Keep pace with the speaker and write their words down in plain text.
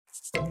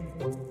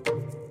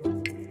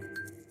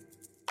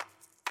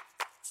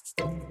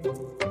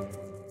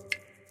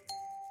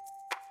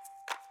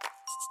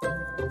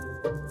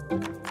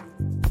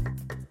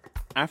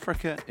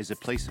Africa is a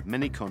place of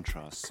many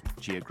contrasts,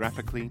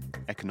 geographically,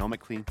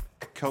 economically,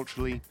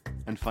 culturally,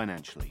 and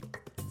financially.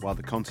 While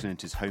the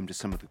continent is home to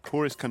some of the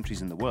poorest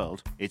countries in the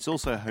world, it's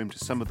also home to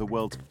some of the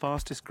world's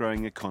fastest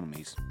growing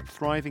economies,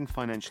 thriving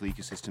financial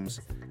ecosystems,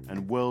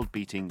 and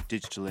world-beating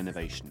digital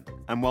innovation.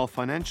 And while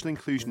financial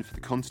inclusion for the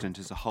continent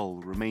as a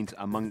whole remains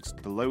amongst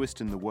the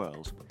lowest in the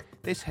world,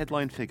 this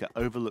headline figure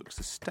overlooks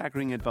the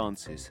staggering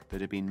advances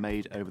that have been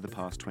made over the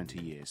past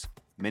 20 years.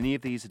 Many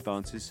of these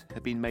advances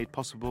have been made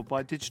possible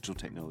by digital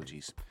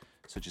technologies,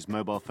 such as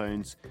mobile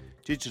phones,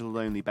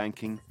 digital-only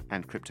banking,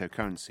 and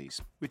cryptocurrencies,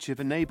 which have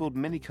enabled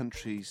many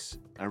countries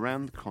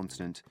around the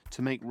continent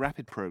to make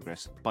rapid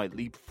progress by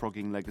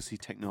leapfrogging legacy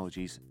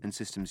technologies and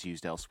systems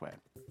used elsewhere.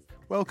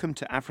 Welcome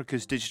to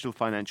Africa's Digital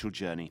Financial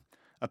Journey,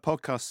 a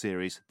podcast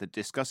series that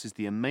discusses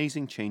the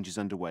amazing changes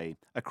underway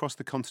across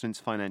the continent's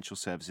financial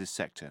services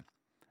sector,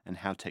 and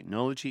how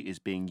technology is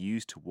being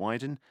used to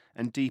widen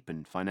and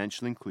deepen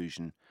financial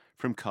inclusion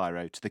from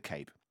Cairo to the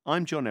Cape.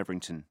 I'm John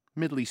Everington,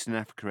 Middle East and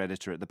Africa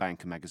editor at The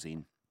Banker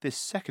magazine. This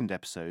second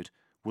episode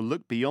will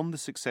look beyond the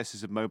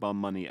successes of mobile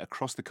money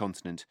across the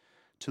continent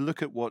to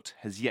look at what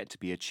has yet to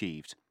be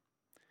achieved.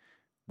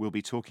 We'll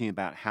be talking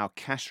about how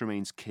cash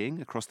remains king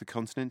across the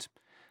continent,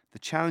 the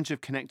challenge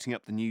of connecting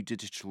up the new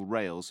digital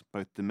rails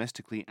both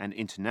domestically and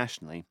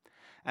internationally,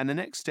 and the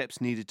next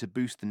steps needed to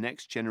boost the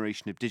next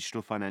generation of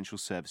digital financial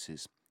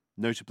services,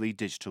 notably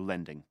digital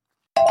lending.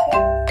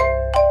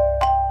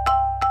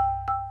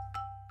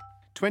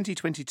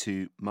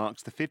 2022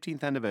 marks the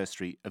 15th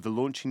anniversary of the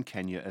launch in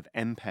Kenya of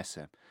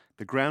M-Pesa,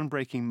 the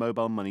groundbreaking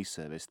mobile money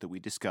service that we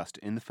discussed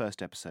in the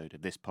first episode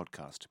of this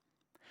podcast.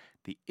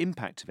 The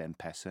impact of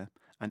M-Pesa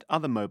and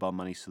other mobile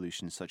money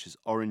solutions such as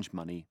Orange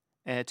Money,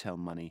 Airtel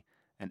Money,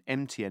 and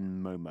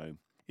MTN Momo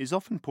is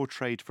often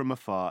portrayed from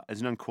afar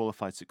as an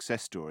unqualified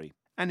success story,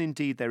 and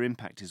indeed their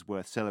impact is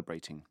worth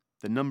celebrating.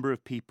 The number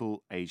of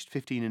people aged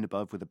 15 and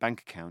above with a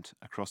bank account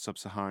across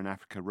sub-Saharan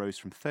Africa rose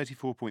from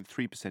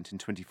 34.3% in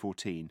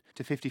 2014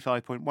 to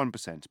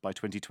 55.1% by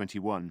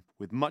 2021,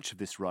 with much of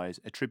this rise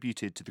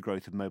attributed to the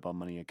growth of mobile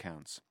money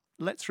accounts.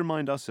 Let's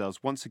remind ourselves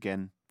once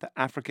again that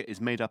Africa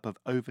is made up of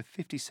over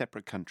 50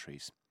 separate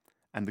countries,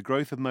 and the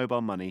growth of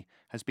mobile money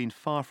has been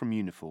far from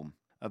uniform.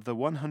 Of the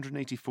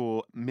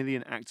 184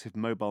 million active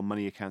mobile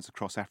money accounts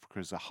across Africa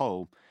as a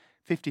whole,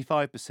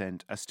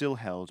 55% are still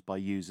held by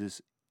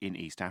users in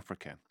East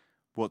Africa.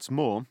 What's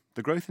more,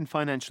 the growth in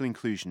financial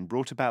inclusion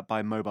brought about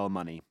by mobile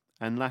money,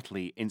 and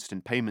latterly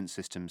instant payment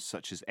systems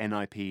such as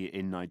NIP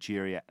in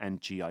Nigeria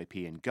and GIP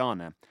in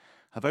Ghana,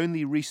 have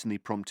only recently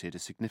prompted a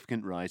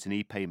significant rise in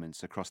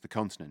e-payments across the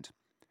continent.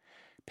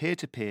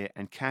 Peer-to-peer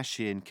and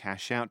cash-in,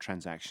 cash-out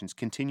transactions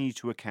continue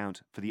to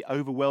account for the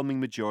overwhelming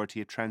majority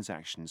of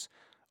transactions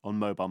on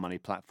mobile money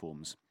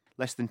platforms.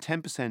 Less than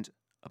 10%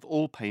 of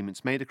all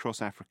payments made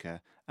across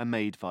Africa are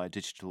made via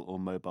digital or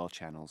mobile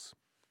channels.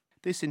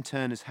 This in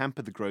turn has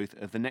hampered the growth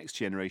of the next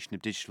generation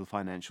of digital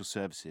financial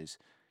services,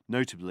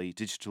 notably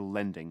digital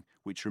lending,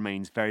 which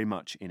remains very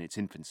much in its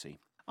infancy.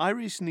 I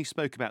recently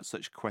spoke about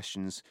such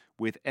questions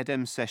with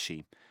Edem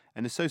Seshi,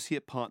 an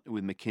associate partner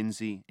with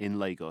McKinsey in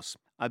Lagos.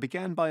 I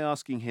began by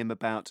asking him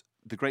about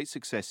the great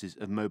successes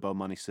of mobile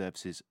money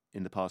services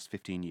in the past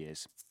 15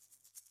 years.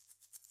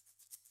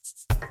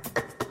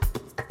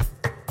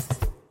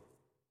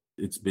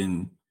 It's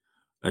been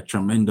a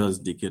tremendous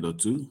decade or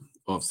two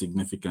of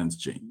significant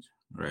change.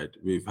 Right,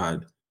 we've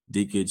had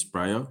decades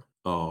prior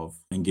of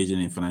engaging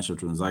in financial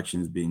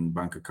transactions being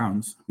bank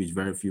accounts, which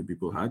very few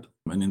people had.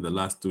 And in the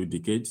last 2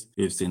 decades,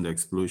 we've seen the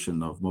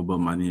explosion of mobile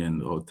money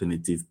and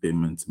alternative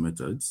payment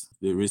methods.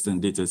 The recent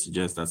data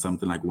suggests that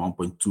something like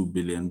 1.2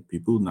 billion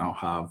people now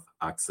have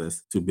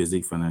access to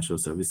basic financial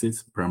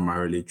services,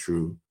 primarily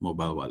through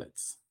mobile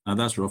wallets. And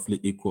that's roughly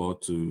equal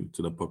to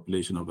the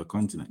population of the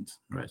continent,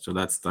 right? So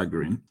that's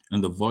staggering.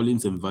 And the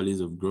volumes and values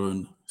have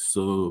grown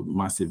so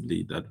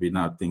massively that we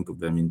now think of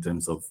them in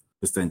terms of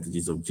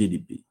percentages of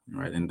GDP,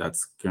 right? And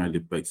that's currently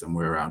pegged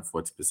somewhere around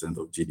 40%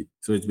 of GDP.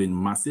 So it's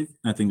been massive.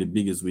 I think the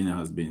biggest winner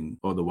has been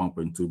all the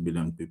 1.2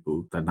 billion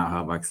people that now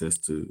have access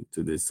to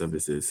these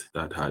services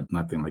that had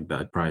nothing like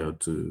that prior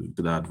to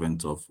the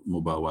advent of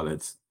mobile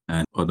wallets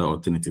and other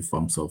alternative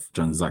forms of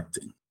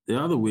transacting. The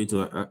other way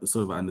to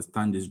sort of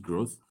understand this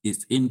growth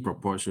is in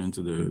proportion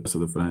to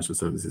the financial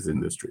services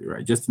industry,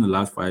 right? Just in the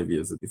last 5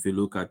 years, if you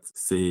look at,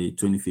 say,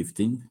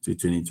 2015 to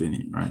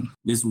 2020, right?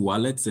 These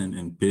wallets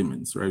and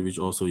payments, right, which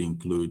also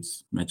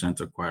includes merchant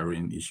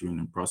acquiring, issuing,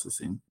 and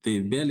processing, they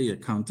barely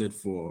accounted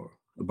for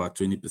about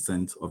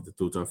 20% of the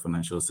total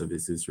financial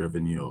services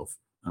revenue of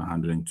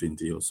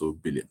 120 or so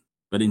billion.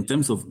 But in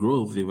terms of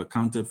growth, they've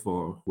accounted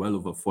for well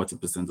over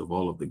 40% of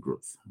all of the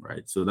growth,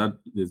 right? So that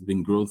there's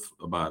been growth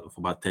of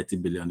about 30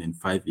 billion in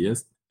 5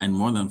 years, and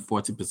more than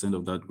 40%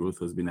 of that growth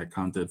has been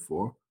accounted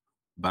for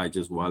by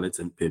just wallets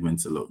and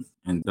payments alone.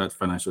 And that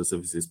financial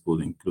services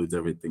pool includes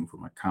everything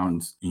from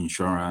accounts,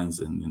 insurance,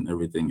 and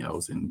everything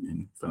else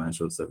in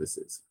financial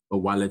services. But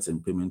wallets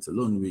and payments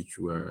alone, which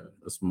were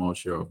a small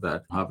share of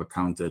that, have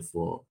accounted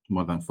for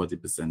more than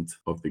 40%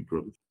 of the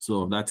growth.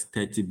 So of that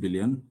 30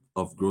 billion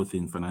of growth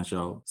in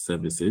financial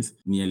services,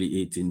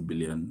 nearly 18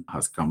 billion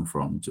has come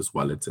from just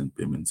wallets and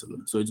payments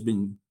alone. So it's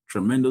been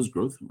tremendous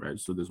growth, right?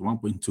 So there's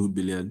 1.2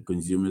 billion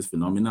consumers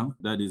phenomenal.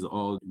 That is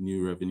all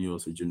new revenue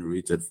also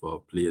generated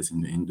for players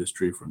in the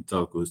industry, from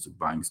telcos to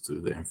banks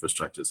to the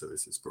infrastructure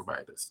services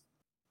providers.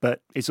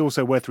 But it's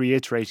also worth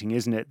reiterating,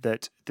 isn't it,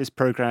 that this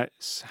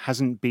progress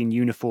hasn't been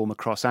uniform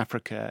across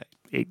Africa.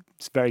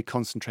 It's very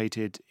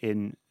concentrated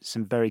in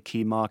some very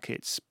key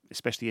markets,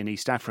 especially in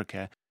East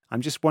Africa.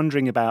 I'm just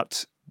wondering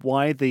about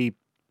why the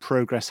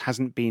progress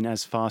hasn't been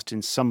as fast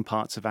in some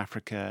parts of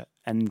Africa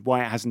and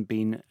why it hasn't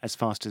been as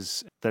fast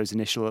as those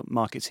initial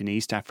markets in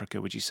East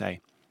Africa, would you say?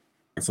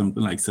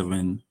 Something like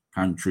 7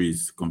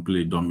 countries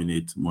completely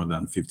dominate more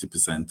than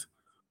 50%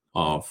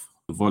 of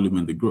the volume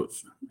and the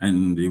growth,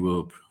 and they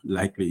will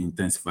likely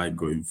intensify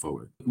going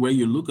forward. When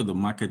you look at the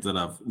markets that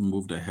have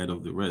moved ahead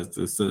of the rest,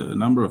 there's a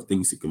number of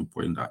things you can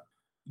point out.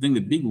 I think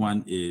the big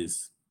one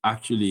is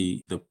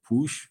actually the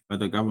push by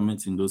the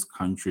governments in those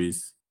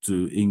countries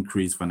to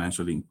increase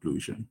financial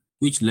inclusion,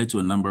 which led to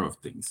a number of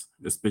things,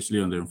 especially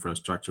on the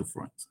infrastructure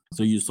front.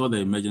 So you saw the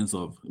emergence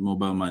of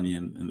mobile money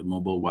and the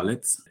mobile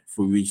wallets,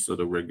 for which sort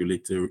of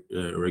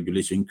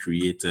regulation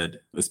created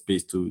a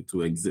space to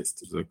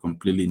exist. It's a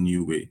completely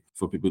new way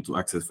for people to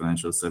access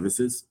financial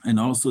services. And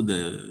also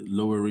the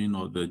lowering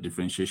or the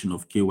differentiation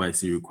of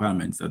KYC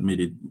requirements that made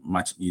it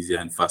much easier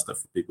and faster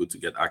for people to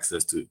get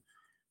access to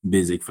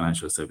basic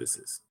financial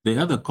services. The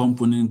other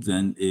component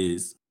then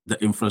is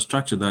the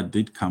infrastructure that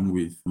did come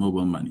with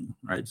mobile money,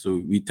 right?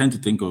 So we tend to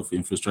think of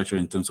infrastructure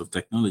in terms of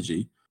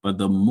technology, but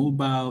the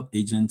mobile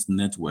agent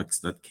networks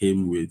that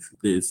came with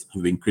this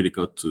have been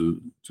critical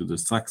to the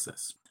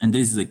success. And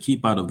this is a key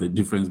part of the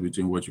difference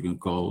between what you can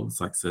call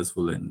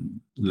successful and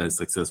less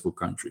successful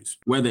countries,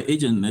 where the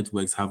agent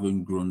networks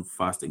haven't grown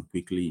fast and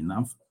quickly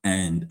enough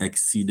and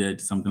exceeded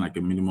something like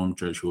a minimum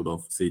threshold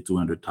of, say,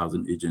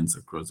 200,000 agents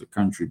across the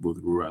country, both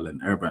rural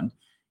and urban.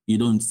 You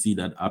don't see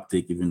that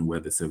uptake even where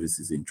the service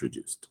is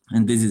introduced.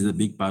 And this is a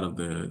big part of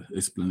the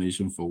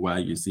explanation for why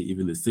you see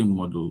even the same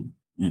model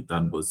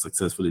that was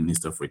successful in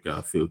East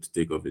Africa failed to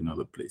take off in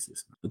other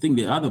places. I think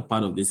the other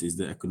part of this is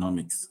the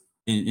economics.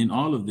 In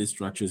all of these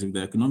structures, if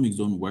the economics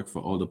don't work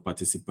for all the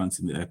participants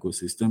in the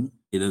ecosystem,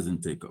 it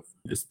doesn't take off,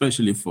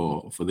 especially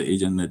for the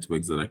agent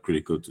networks that are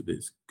critical to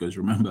this. Because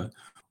remember,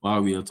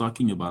 while we are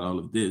talking about all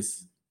of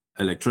this,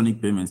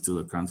 electronic payments still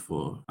accounts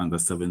for under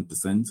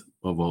 7%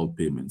 of all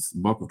payments.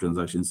 Bulk of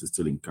transactions is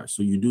still in cash.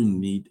 So you do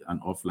need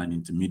an offline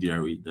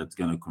intermediary that's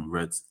going to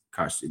convert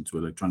cash into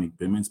electronic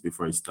payments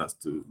before it starts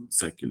to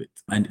circulate.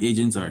 And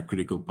agents are a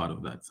critical part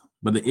of that.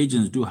 But the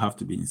agents do have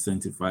to be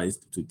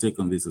incentivized to take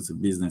on this as a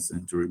business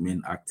and to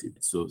remain active.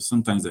 So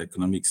sometimes the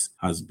economics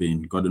has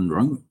been gotten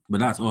wrong, but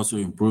that's also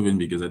improving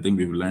because I think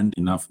we've learned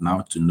enough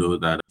now to know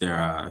that there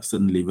are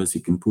certain levers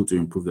you can pull to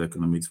improve the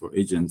economics for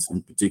agents,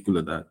 in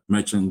particular that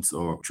merchants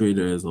or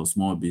traders or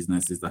small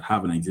businesses that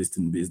have an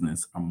existing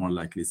business are more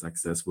likely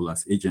successful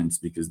as agents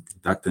because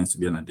that tends to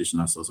be an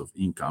additional source of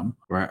income,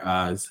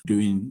 whereas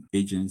doing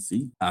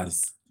agency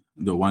as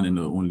the one and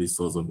the only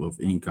source of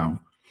income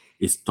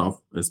is tough,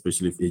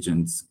 especially for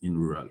agents in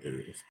rural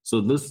areas.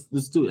 So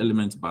these two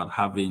elements about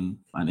having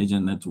an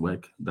agent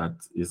network that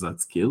is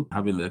at scale,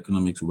 having the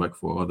economics work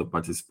for all the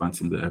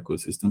participants in the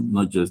ecosystem,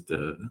 not just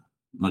the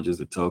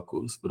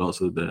telcos, but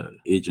also the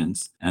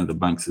agents and the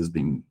banks has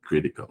been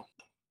critical.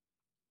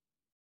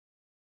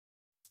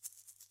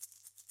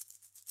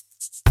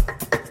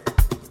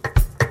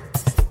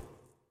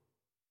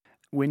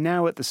 We're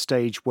now at the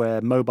stage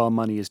where mobile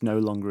money is no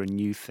longer a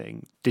new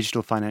thing.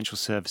 Digital financial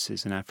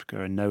services in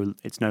Africa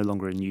it's no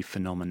longer a new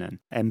phenomenon.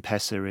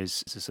 M-Pesa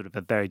is a sort of a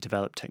very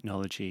developed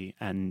technology,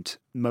 and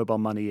mobile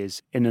money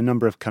is in a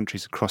number of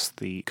countries across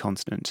the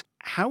continent.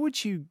 How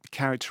would you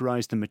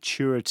characterize the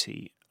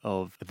maturity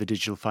of the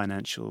digital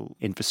financial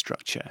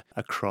infrastructure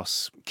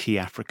across key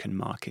African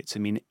markets?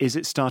 I mean, is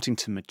it starting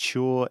to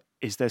mature?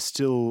 Is there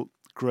still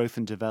growth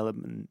and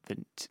development that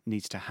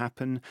needs to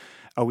happen?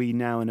 Are we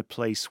now in a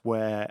place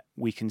where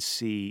we can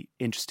see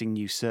interesting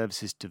new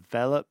services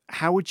develop?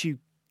 How would you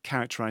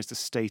characterize the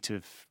state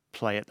of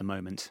play at the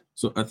moment?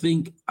 So I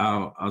think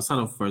I'll start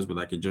off first with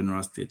like a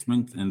general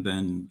statement and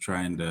then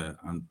try and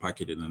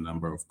unpack it in a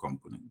number of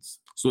components.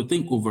 So I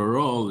think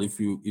overall, if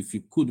you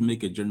could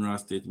make a general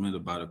statement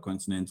about a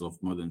continent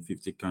of more than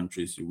 50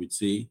 countries, you would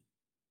say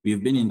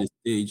we've been in the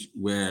stage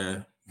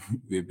where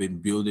we've been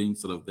building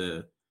sort of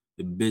the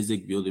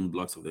basic building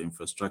blocks of the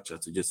infrastructure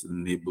to just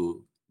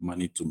enable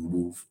money to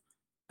move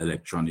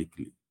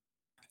electronically.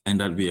 And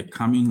that we are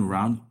coming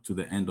around to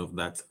the end of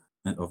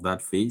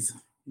that phase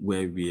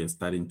where we are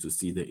starting to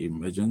see the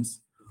emergence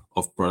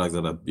of products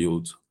that are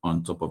built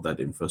on top of that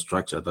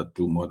infrastructure that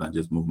do more than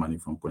just move money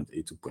from point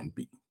A to point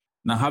B.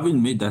 Now,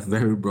 having made that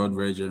very broad,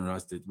 very general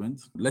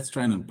statement, let's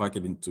try and unpack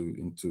it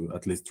into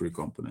at least three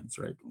components,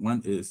 right?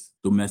 One is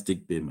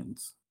domestic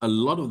payments. A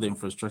lot of the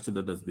infrastructure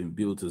that has been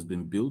built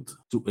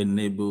to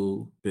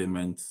enable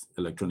payments,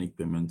 electronic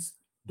payments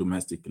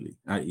domestically,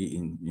 i.e.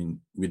 in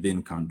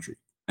within country.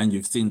 And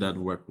you've seen that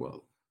work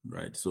well,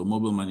 right? So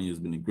mobile money has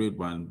been a great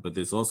one, but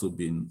there's also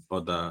been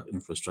other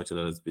infrastructure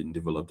that has been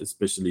developed,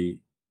 especially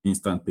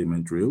instant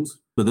payment rails.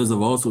 But those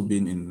have also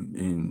been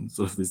in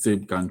sort of the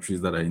same countries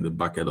that are in the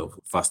bucket of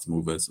fast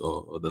movers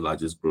or the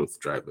largest growth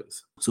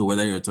drivers. So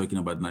whether you're talking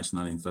about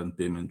national instant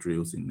payment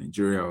rails in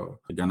Nigeria or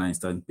Ghana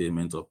instant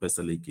payment or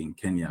PesaLink in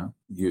Kenya,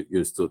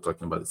 you're still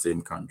talking about the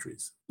same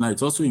countries. Now,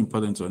 it's also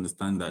important to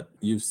understand that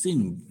you've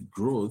seen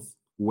growth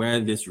where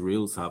these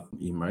rails have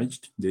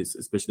emerged,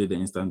 especially the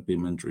instant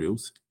payment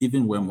rails,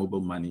 even where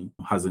mobile money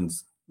hasn't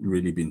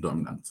really been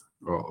dominant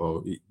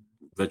or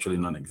virtually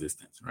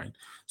non-existent, right?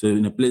 So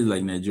in a place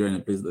like Nigeria, in a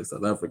place like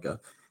South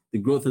Africa, the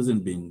growth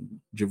hasn't been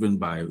driven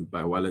by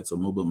wallets or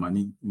mobile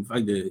money. In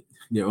fact,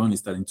 they're only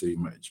starting to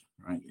emerge,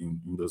 right,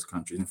 in those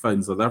countries. In fact,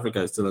 in South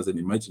Africa, it still hasn't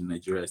emerged. In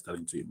Nigeria, it's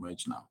starting to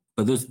emerge now.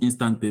 But those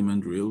instant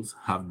payment rails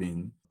have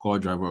been core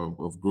driver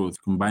of growth,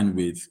 combined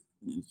with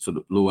sort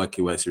of lower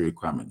KYC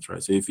requirements,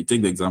 right? So if you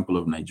take the example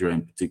of Nigeria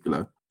in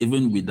particular,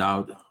 even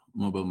without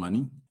mobile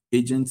money,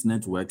 agent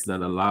networks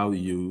that allow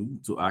you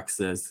to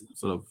access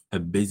sort of a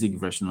basic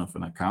version of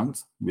an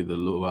account with a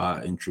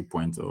lower entry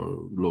point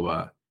or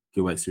lower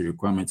KYC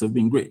requirements have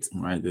been great,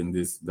 right? And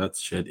that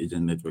shared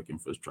agent network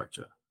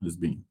infrastructure has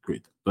been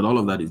great. But all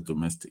of that is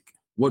domestic.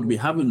 What we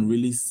haven't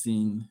really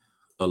seen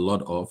a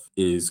lot of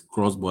is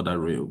cross-border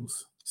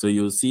rails. So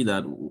you'll see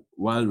that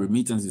while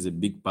remittance is a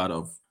big part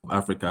of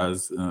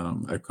Africa's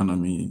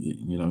economy,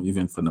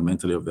 even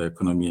fundamentally of the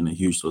economy and a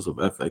huge source of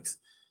FX,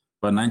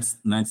 but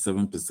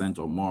 97%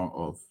 or more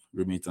of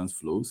remittance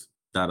flows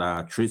that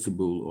are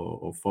traceable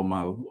or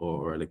formal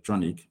or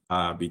electronic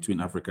are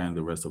between Africa and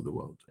the rest of the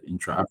world.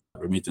 Intra-Africa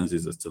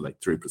remittances are still like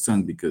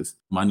 3% because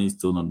money is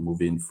still not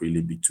moving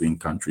freely between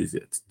countries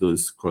yet.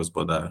 Those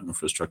cross-border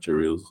infrastructure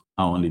rails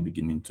are only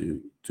beginning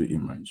to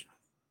emerge,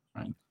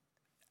 right?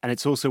 And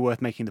it's also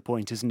worth making the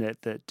point, isn't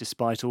it, that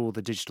despite all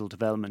the digital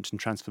development and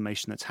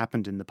transformation that's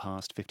happened in the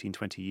past 15,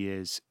 20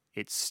 years,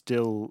 it's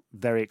still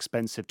very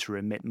expensive to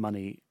remit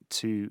money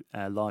to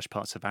large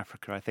parts of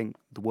Africa. I think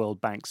the World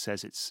Bank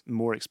says it's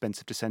more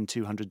expensive to send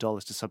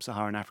 $200 to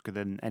sub-Saharan Africa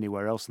than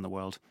anywhere else in the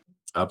world.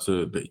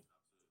 Absolutely.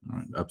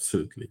 Right,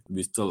 absolutely.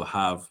 We still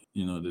have,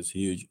 these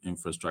huge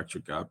infrastructure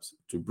gaps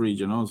to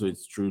bridge. And also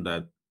it's true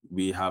that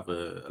we have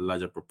a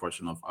larger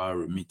proportion of our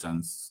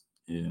remittance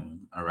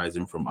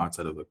arising from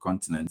outside of the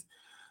continent.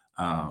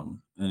 And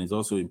it's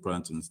also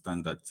important to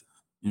understand that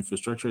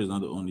infrastructure is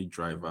not the only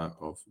driver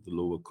of the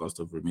lower cost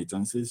of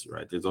remittances,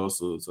 right? There's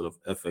also sort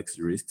of FX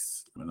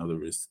risks and other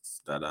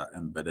risks that are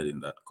embedded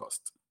in that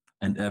cost.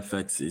 And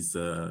FX is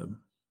a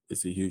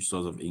huge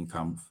source of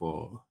income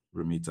for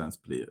remittance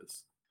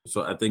players.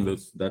 So I think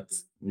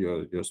that's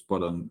you're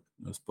spot on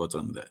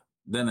there.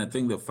 Then I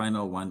think the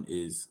final one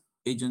is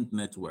agent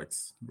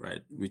networks,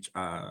 right? Which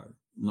are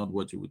not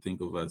what you would think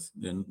of as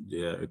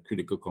they're a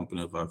critical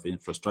component of our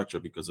infrastructure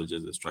because of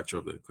just the structure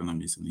of the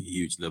economies and the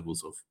huge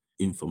levels of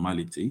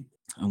informality.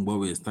 And what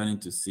we're starting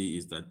to see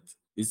is that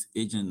these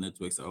agent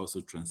networks are also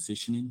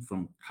transitioning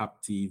from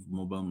captive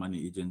mobile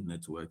money agent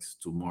networks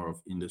to more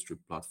of industry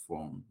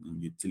platform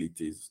and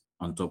utilities,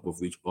 on top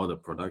of which other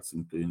products,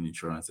 including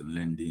insurance and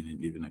lending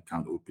and even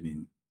account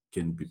opening,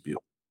 can be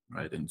built,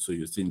 right? And so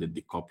you're seeing the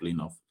decoupling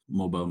of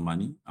mobile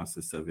money as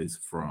a service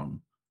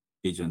from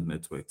agent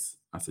networks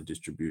as a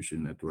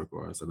distribution network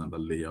or as another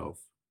layer of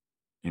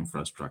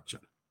infrastructure.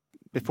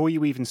 Before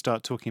you even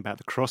start talking about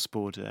the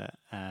cross-border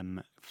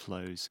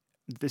flows,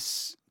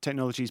 this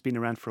technology has been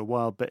around for a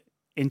while, but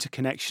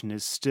interconnection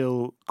is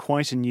still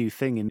quite a new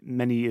thing in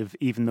many of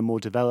even the more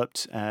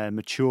developed,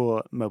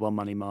 mature mobile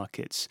money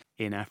markets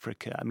in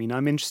Africa. I mean,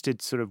 I'm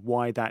interested sort of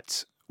why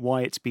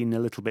it's been a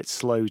little bit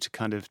slow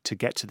to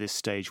get to this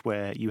stage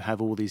where you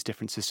have all these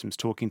different systems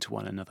talking to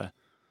one another.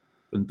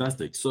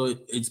 Fantastic. So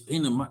it's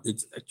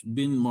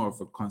been more of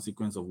a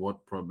consequence of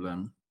what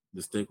problem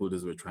the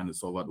stakeholders were trying to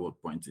solve at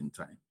what point in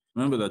time.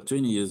 Remember that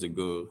 20 years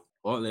ago,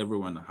 all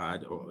everyone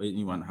had or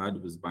anyone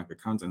had was bank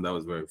accounts, and that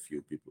was very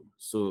few people.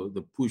 So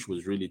the push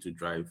was really to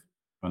drive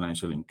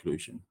financial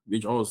inclusion,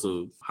 which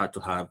also had to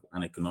have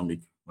an economic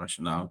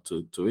rationale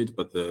to it,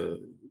 but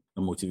the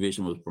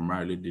motivation was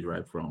primarily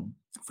derived from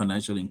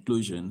financial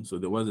inclusion. So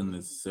there wasn't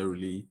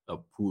necessarily a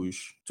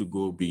push to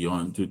go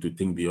beyond, to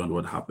think beyond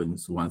what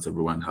happens once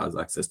everyone has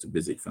access to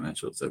basic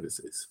financial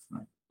services.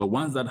 Right? But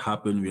once that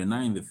happened, we are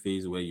now in the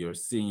phase where you're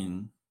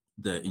seeing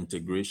the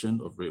integration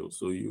of rails.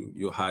 So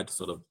you had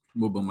sort of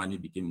mobile money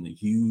became a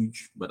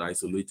huge but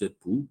isolated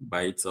pool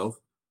by itself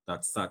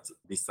that sat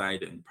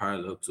beside and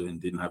parallel to and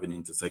didn't have an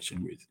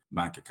intersection with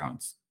bank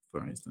accounts,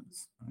 for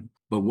instance. Right?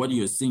 But what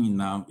you're seeing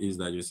now is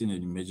that you're seeing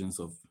an emergence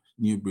of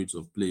new breeds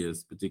of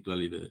players,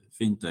 particularly the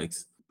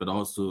fintechs, but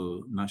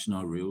also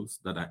national rails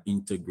that are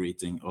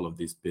integrating all of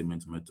these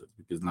payment methods.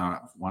 Because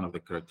now one of the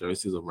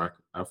characteristics of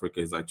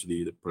Africa is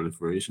actually the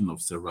proliferation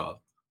of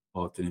several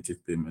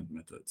alternative payment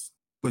methods.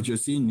 But you're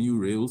seeing new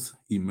rails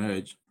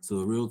emerge.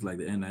 So rails like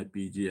the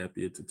NIP, GIP,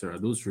 etc.,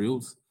 those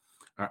rails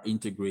are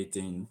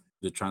integrating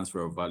the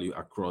transfer of value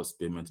across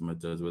payment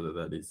methods, whether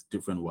that is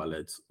different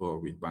wallets or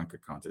with bank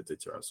accounts,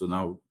 etc. So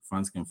now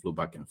funds can flow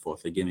back and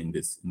forth again in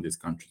this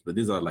country. But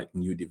these are like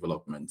new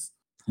developments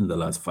in the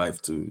last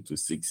 5 to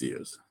 6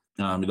 years.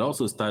 It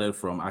also started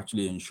from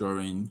actually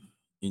ensuring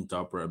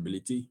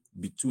interoperability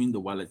between the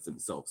wallets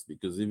themselves,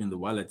 because even the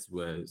wallets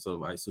were sort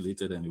of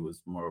isolated and it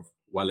was more of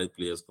wallet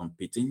players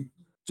competing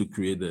to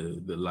create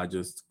the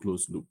largest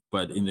closed loop.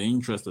 But in the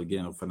interest,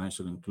 again, of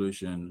financial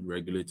inclusion,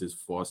 regulators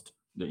forced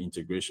the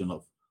integration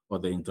of or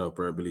the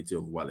interoperability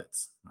of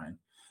wallets, right?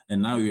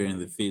 And now we're in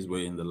the phase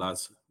where in the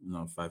last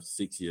 5 to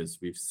 6 years,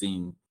 we've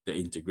seen the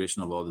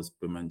integration of all these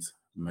payment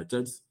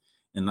methods.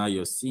 And now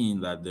you're seeing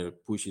that the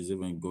push is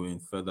even going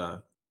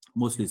further,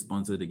 mostly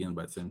sponsored again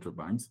by central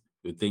banks,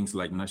 with things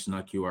like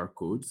national QR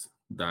codes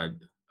that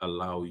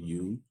allow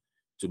you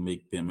to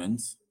make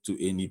payments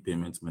to any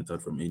payment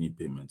method from any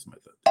payment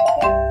method.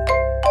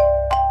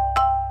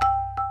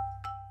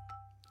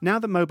 Now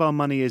that mobile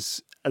money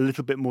is a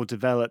little bit more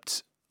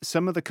developed,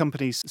 some of the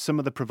companies, some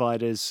of the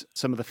providers,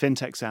 some of the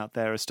fintechs out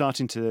there are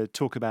starting to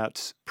talk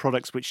about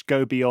products which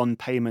go beyond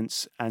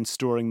payments and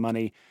storing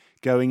money,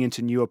 going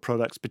into newer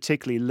products,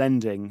 particularly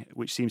lending,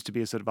 which seems to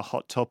be a sort of a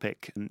hot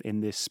topic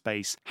in this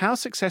space. How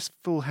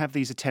successful have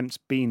these attempts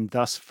been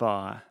thus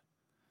far?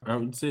 I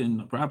would say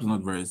perhaps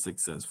not very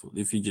successful.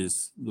 If you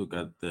just look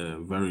at the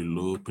very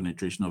low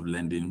penetration of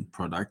lending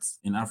products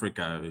in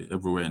Africa,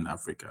 everywhere in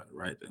Africa,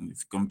 right? And if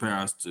you compare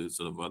us to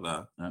sort of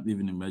other,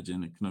 even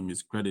emerging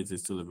economies, credit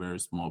is still a very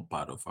small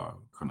part of our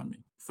economy.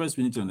 First,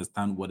 we need to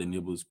understand what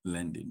enables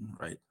lending,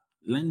 right?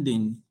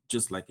 Lending,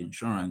 just like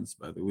insurance,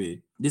 by the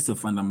way, these are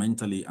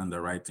fundamentally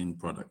underwriting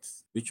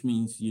products, which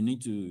means you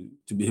need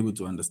to be able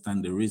to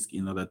understand the risk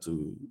in order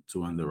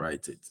to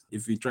underwrite it.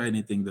 If you try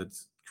anything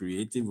that's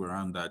creative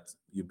around that,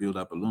 you build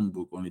up a loan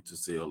book only to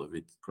see all of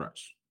it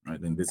crash, right?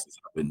 And this has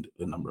happened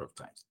a number of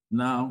times.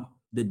 Now,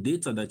 the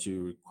data that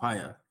you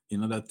require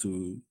in order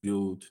to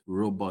build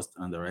robust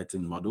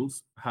underwriting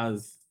models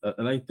has, I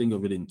like to think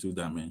of it in 2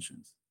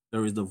 dimensions.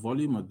 There is the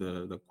volume of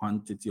the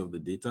quantity of the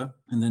data,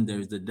 and then there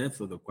is the depth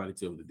of the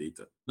quality of the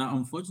data. Now,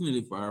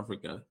 unfortunately for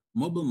Africa,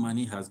 mobile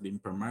money has been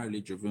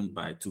primarily driven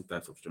by 2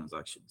 types of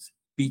transactions: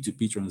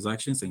 P2P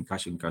transactions and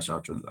cash in, cash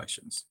out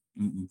transactions.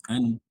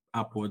 And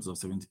upwards of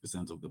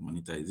 70% of the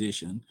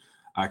monetization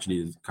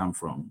actually come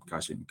from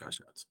cash in, cash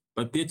out.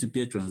 But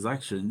peer-to-peer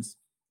transactions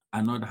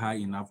are not high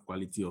enough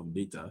quality of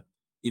data.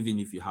 Even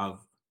if you have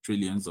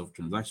trillions of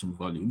transaction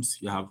volumes,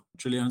 you have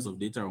trillions of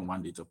data on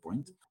one data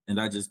point, and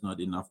that's just not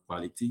enough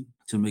quality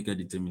to make a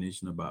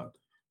determination about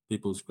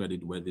people's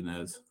credit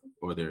worthiness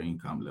or their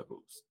income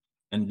levels.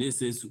 And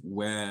this is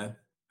where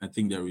I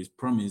think there is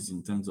promise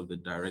in terms of the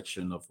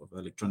direction of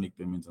electronic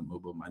payments and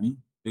mobile money,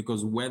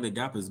 because where the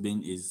gap has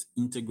been is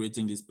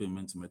integrating these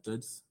payment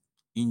methods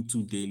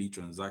into daily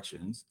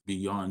transactions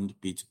beyond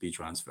P2P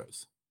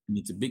transfers. And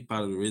it's a big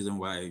part of the reason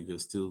why you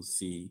still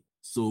see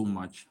so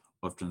much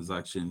of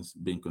transactions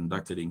being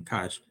conducted in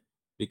cash,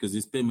 because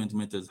these payment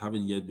methods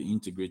haven't yet been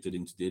integrated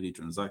into daily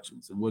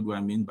transactions. And what do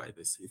I mean by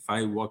this? If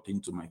I walked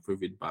into my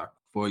favorite bar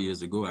 4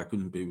 years ago, I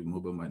couldn't pay with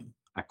mobile money.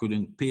 I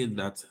couldn't pay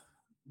that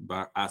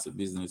bar as a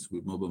business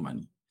with mobile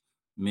money.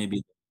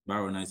 Maybe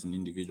bar owner is an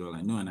individual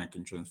I know and I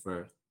can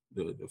transfer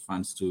the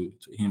funds to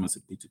him as a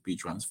P2P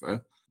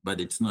transfer,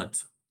 but it's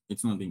not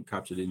being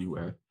captured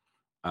anywhere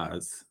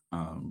as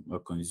a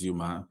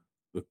consumer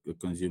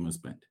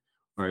spend.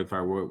 Or if I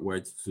were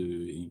to,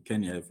 in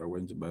Kenya, if I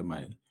went to buy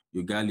my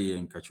ugali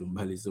and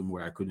kachumbali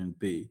somewhere, I couldn't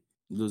pay.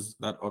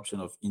 That option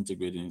of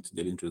integrating into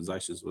daily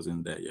transactions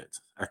wasn't there yet.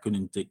 I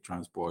couldn't take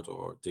transport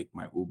or take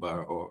my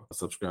Uber or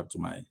subscribe to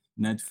my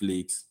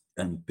Netflix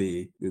and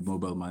pay with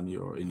mobile money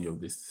or any of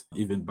this,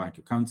 even bank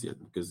accounts yet,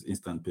 because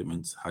instant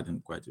payments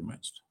hadn't quite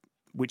emerged.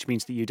 Which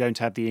means that you don't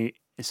have the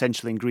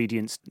essential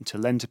ingredients to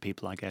lend to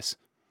people, I guess.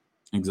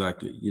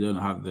 Exactly. You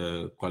don't have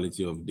the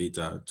quality of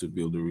data to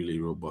build a really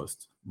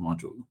robust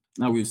module.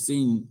 Now, we've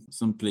seen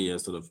some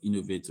players sort of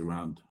innovate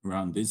around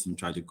this and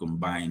try to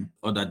combine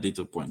other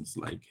data points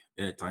like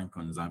airtime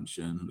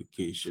consumption,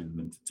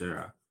 location,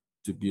 etc.,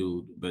 to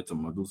build better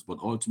models. But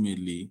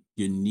ultimately,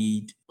 you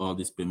need all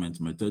these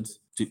payment methods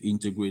to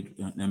integrate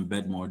and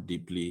embed more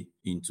deeply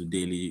into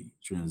daily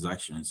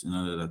transactions in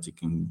order that you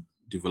can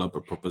develop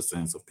a proper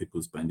sense of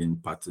people's spending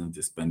patterns,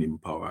 their spending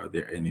power,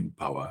 their earning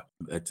power,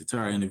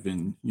 etc., and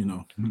even,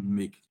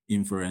 make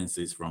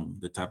inferences from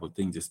the type of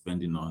things they're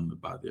spending on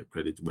about their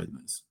credit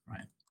worthiness,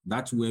 right?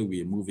 That's where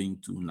we're moving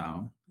to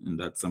now, and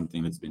that's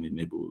something that's been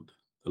enabled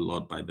a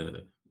lot by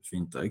the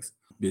fintechs,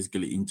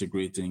 basically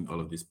integrating all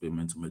of these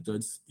payment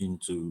methods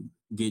into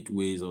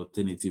gateways,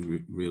 alternative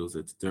rails,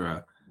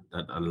 etc.,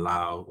 that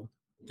allow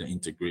the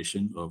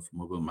integration of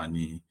mobile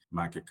money,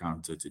 bank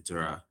accounts,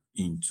 etc.,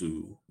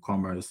 into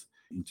commerce,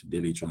 into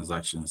daily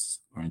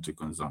transactions, or into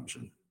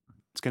consumption.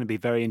 It's going to be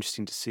very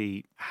interesting to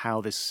see how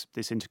this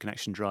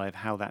interconnection drive,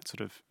 how that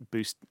sort of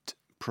boosts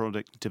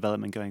product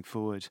development going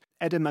forward.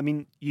 Edem, I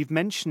mean, you've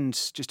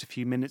mentioned just a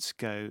few minutes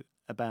ago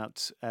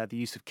about the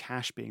use of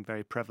cash being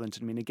very prevalent.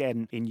 I mean,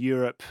 again, in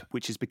Europe,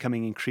 which is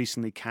becoming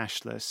increasingly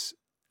cashless,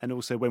 and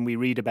also when we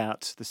read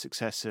about the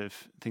success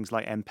of things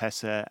like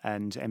M-Pesa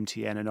and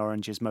MTN and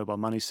Orange's mobile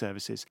money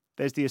services,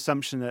 there's the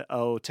assumption that,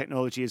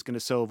 technology is going to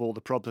solve all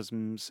the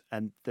problems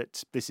and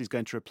that this is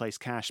going to replace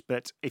cash.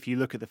 But if you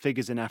look at the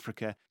figures in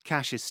Africa,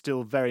 cash is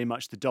still very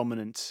much the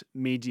dominant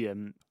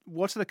medium.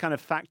 What are the kind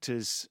of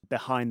factors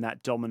behind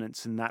that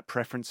dominance and that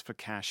preference for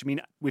cash? I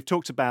mean, we've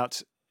talked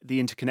about the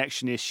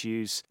interconnection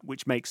issues,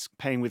 which makes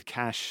paying with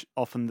cash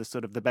often the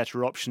sort of the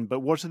better option.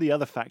 But what are the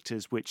other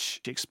factors which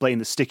explain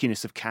the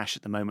stickiness of cash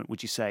at the moment,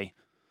 would you say?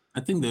 I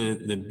think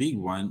the big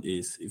one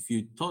is if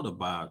you thought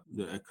about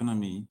the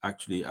economy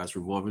actually as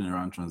revolving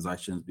around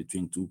transactions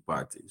between two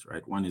parties,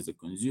 right? One is a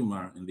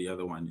consumer and the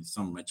other one is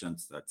some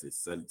merchants that is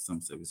selling some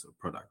service or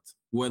product.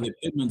 Where the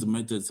payment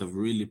methods have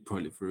really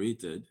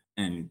proliferated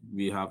and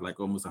we have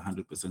like almost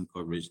 100%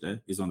 coverage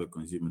there is on the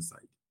consumer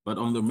side. But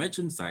on the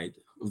merchant side,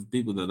 of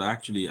people that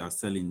actually are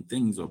selling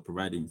things or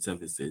providing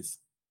services,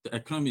 the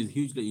economy is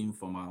hugely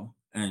informal.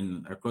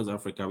 And across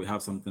Africa, we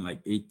have something like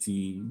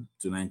 80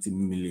 to 90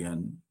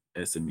 million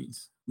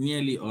SMEs,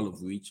 nearly all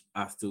of which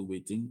are still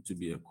waiting to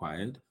be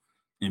acquired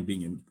and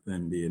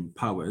be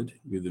empowered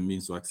with the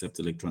means to accept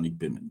electronic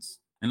payments.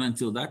 And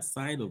until that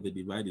side of the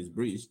divide is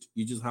breached,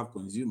 you just have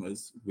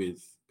consumers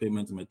with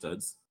payment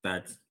methods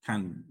that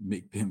can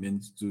make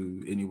payments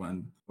to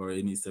anyone or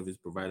any service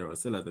provider or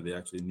seller that they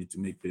actually need to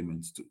make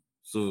payments to.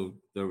 So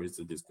there is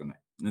a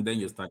disconnect. And then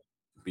you start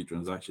to be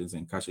transactions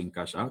and cash in,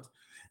 cash out.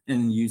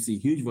 And you see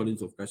huge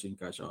volumes of cash in,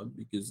 cash out,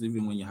 because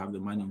even when you have the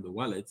money in the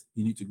wallet,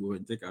 you need to go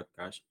and take out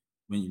cash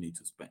when you need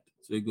to spend.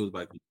 So it goes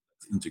back to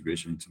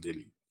integration into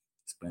daily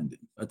spending.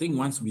 I think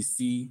once we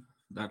see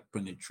that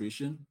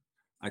penetration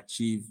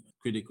achieve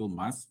critical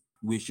mass,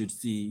 we should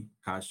see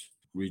cash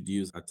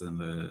reduce at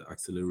an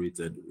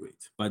accelerated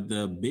rate. But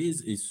the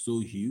base is so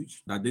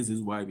huge that this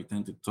is why we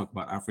tend to talk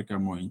about Africa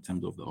more in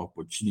terms of the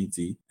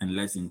opportunity and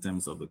less in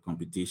terms of the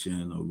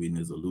competition or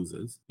winners or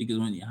losers. Because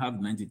when you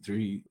have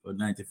 93 or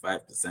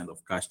 95%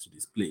 of cash to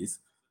displace,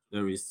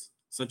 there is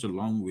such a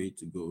long way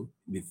to go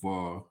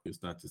before you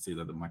start to say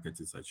that the market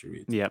is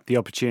saturated. Yeah, the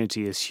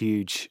opportunity is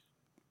huge,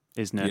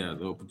 isn't it? Yeah,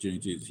 the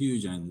opportunity is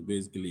huge. And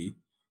basically,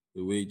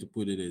 the way to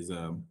put it is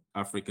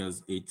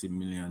Africa's 80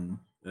 million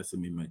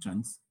SME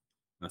merchants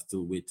are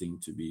still waiting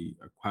to be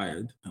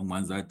acquired. And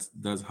once that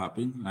does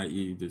happen,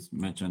 i.e. these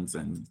merchants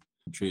and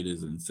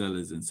traders and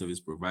sellers and service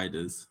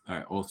providers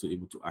are also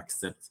able to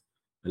accept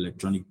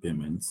electronic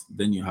payments,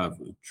 then you have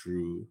a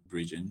true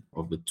bridging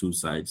of the two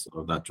sides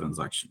of that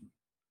transaction.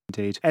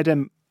 Indeed.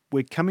 Edem,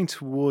 we're coming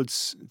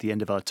towards the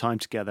end of our time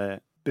together.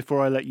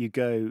 Before I let you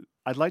go,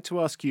 I'd like to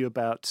ask you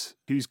about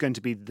who's going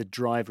to be the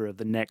driver of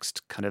the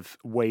next kind of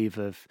wave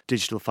of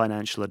digital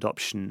financial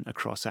adoption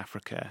across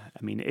Africa.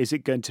 I mean, is it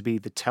going to be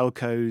the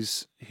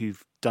telcos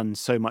who've done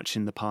so much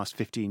in the past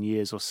 15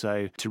 years or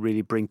so to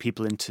really bring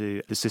people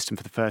into the system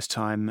for the first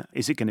time?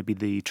 Is it going to be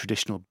the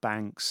traditional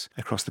banks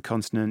across the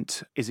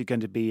continent? Is it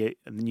going to be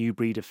a new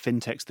breed of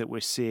fintechs that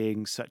we're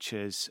seeing, such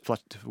as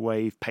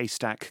Flutterwave,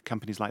 Paystack,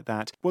 companies like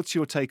that? What's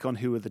your take on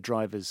who are the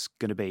drivers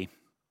going to be?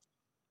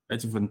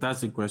 That's a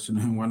fantastic question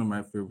and one of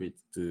my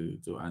favorites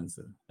to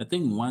answer. I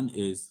think one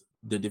is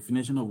the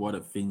definition of what a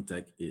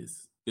fintech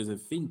is. Because a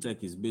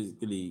fintech is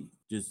basically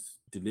just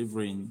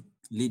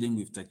leading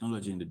with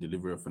technology in the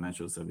delivery of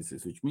financial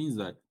services, which means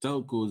that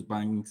telcos,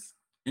 banks,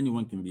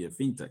 anyone can be a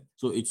fintech.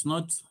 So it's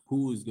not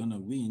who is going to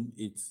win,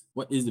 it's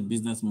what is the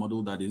business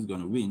model that is going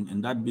to win.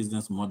 And that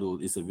business model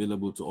is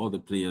available to all the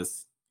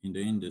players in the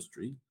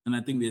industry. And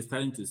I think they're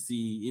starting to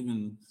see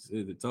even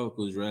the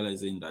telcos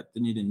realizing that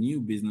they need a new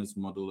business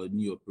model, a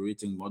new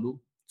operating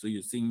model. So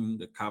you're seeing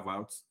the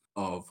carve-outs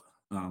of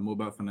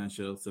mobile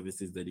financial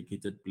services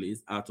dedicated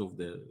place out of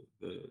the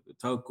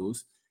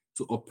telcos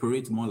to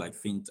operate more like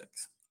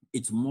fintechs.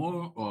 It's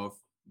more of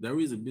there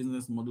is a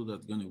business model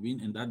that's going to win,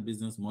 and that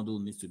business model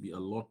needs to be a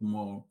lot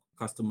more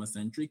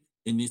customer-centric.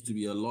 It needs to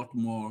be a lot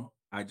more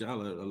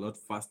agile, a lot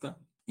faster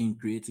in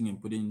creating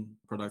and putting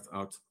products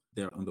out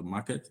there on the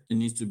market. It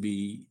needs to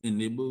be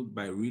enabled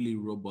by really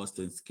robust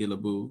and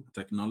scalable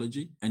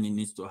technology, and it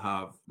needs to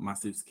have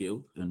massive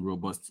scale and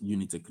robust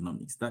unit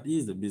economics. That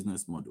is the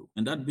business model.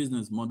 And that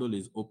business model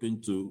is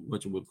open to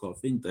what you would call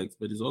fintechs,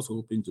 but it's also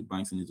open to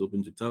banks and it's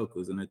open to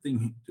telcos. And I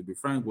think, to be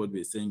frank, what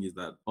we're saying is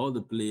that all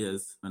the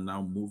players are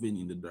now moving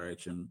in the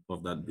direction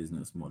of that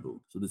business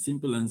model. So the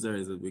simple answer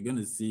is that we're going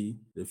to see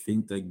the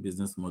fintech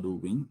business model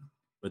win,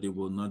 but it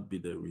will not be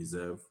the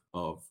reserve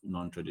of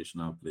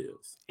non-traditional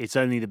players. It's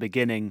only the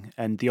beginning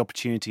and the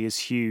opportunity is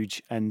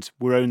huge, and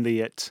we're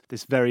only at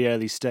this very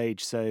early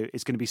stage. So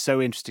it's going to be so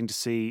interesting to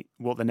see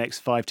what the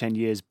next 5-10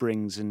 years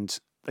brings and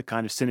the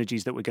kind of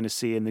synergies that we're going to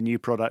see in the new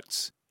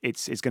products.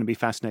 It's going to be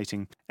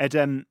fascinating.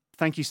 Edem,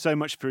 thank you so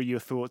much for your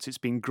thoughts. It's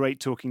been great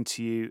talking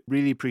to you.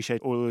 Really appreciate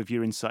all of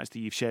your insights that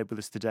you've shared with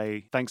us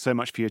today. Thanks so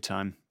much for your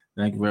time.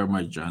 Thank you very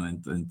much, John,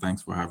 and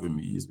thanks for having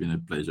me. It's been a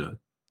pleasure.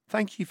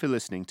 Thank you for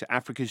listening to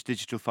Africa's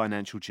Digital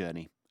Financial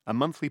Journey, a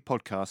monthly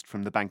podcast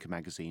from The Banker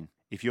magazine.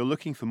 If you're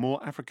looking for more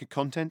Africa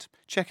content,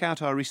 check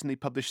out our recently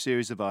published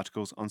series of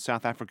articles on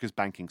South Africa's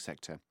banking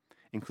sector,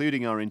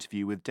 including our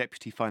interview with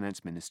Deputy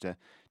Finance Minister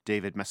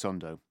David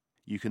Masondo.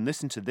 You can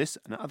listen to this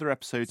and other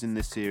episodes in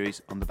this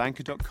series on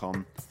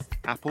thebanker.com,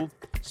 Apple,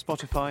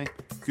 Spotify,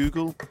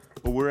 Google,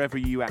 or wherever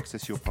you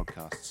access your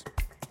podcasts.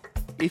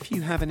 If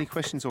you have any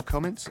questions or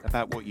comments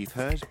about what you've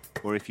heard,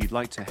 or if you'd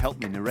like to help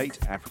me narrate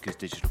Africa's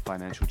digital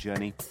financial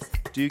journey,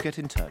 do get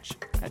in touch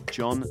at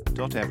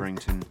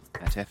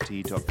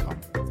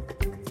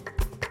john.everington@ft.com.